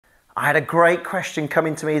I had a great question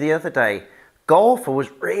coming to me the other day. Golfer was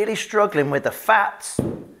really struggling with the fats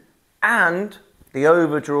and the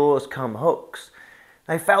overdraws come hooks.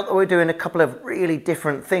 They felt that we were doing a couple of really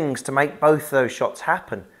different things to make both those shots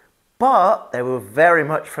happen, but they were very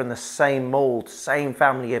much from the same mold, same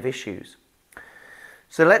family of issues.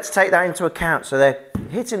 So let's take that into account. So they're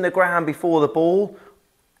hitting the ground before the ball,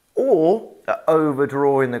 or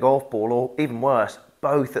overdrawing the golf ball, or even worse,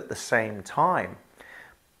 both at the same time.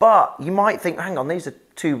 But you might think, hang on, these are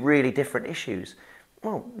two really different issues.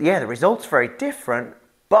 Well, yeah, the result's very different,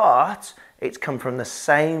 but it's come from the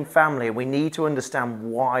same family. We need to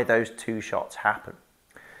understand why those two shots happen.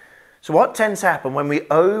 So what tends to happen when we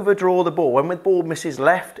overdraw the ball, when the ball misses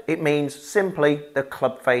left, it means simply the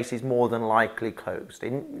club face is more than likely closed.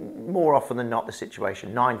 In more often than not the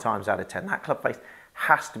situation, 9 times out of 10, that club face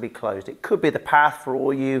has to be closed. It could be the path for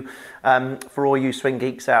all you swing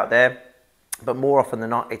geeks out there, but more often than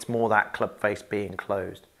not, it's more that club face being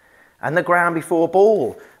closed. And the ground before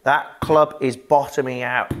ball, that club is bottoming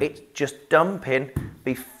out. It's just dumping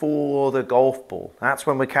before the golf ball. That's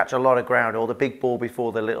when we catch a lot of ground, or the big ball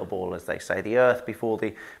before the little ball, as they say, the earth before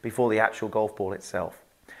the actual golf ball itself.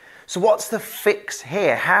 So what's the fix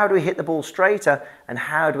here? How do we hit the ball straighter, and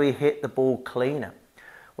how do we hit the ball cleaner?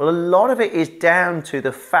 Well, a lot of it is down to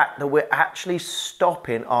the fact that we're actually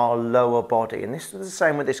stopping our lower body. And this is the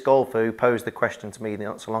same with this golfer who posed the question to me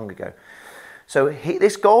not so long ago. So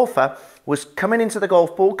this golfer was coming into the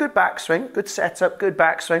golf ball, good backswing, good setup, good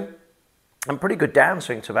backswing, and pretty good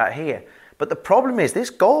downswing to about here. But the problem is this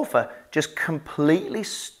golfer just completely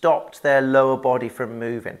stopped their lower body from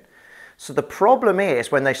moving. So the problem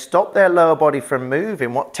is when they stopped their lower body from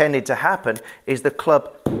moving, what tended to happen is the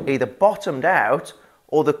club either bottomed out,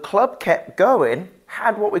 or the club kept going,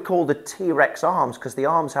 had what we call the T-Rex arms, because the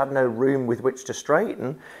arms had no room with which to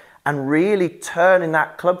straighten, and really turning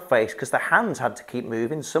that club face, because the hands had to keep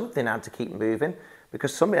moving, something had to keep moving,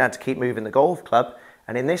 because something had to keep moving the golf club.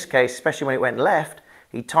 And in this case, especially when it went left,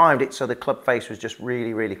 he timed it so the club face was just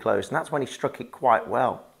really, really close. And that's when he struck it quite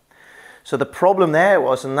well. So the problem there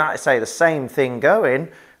was, and that I say the same thing going,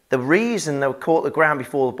 the reason they caught the ground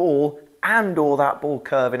before the ball and all that ball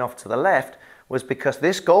curving off to the left was because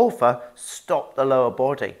this golfer stopped the lower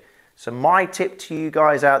body. So my tip to you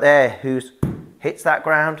guys out there who hits that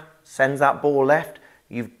ground, sends that ball left,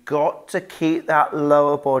 you've got to keep that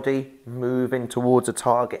lower body moving towards a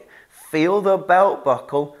target. Feel the belt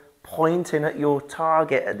buckle pointing at your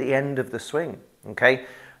target at the end of the swing, okay?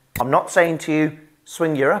 I'm not saying to you,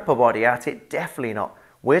 swing your upper body at it, definitely not.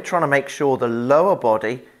 We're trying to make sure the lower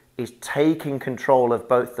body is taking control of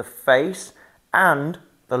both the face and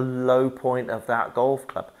the low point of that golf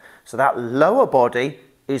club. So that lower body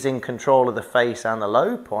is in control of the face and the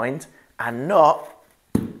low point, and not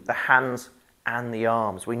the hands and the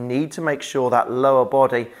arms. We need to make sure that lower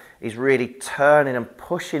body is really turning and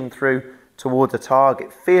pushing through towards the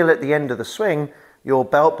target. Feel at the end of the swing, your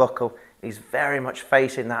belt buckle is very much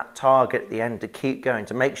facing that target at the end to keep going,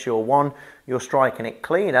 to make sure, one, you're striking it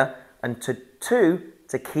cleaner, and two,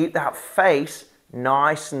 to keep that face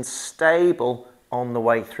nice and stable on the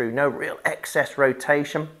way through. No real excess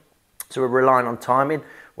rotation, so we're relying on timing.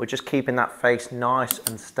 We're just keeping that face nice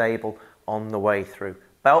and stable on the way through.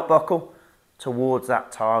 Belt buckle towards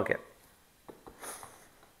that target.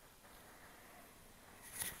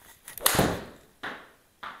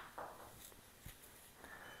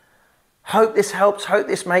 Hope this helps, hope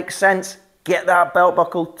this makes sense. Get that belt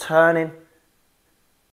buckle turning,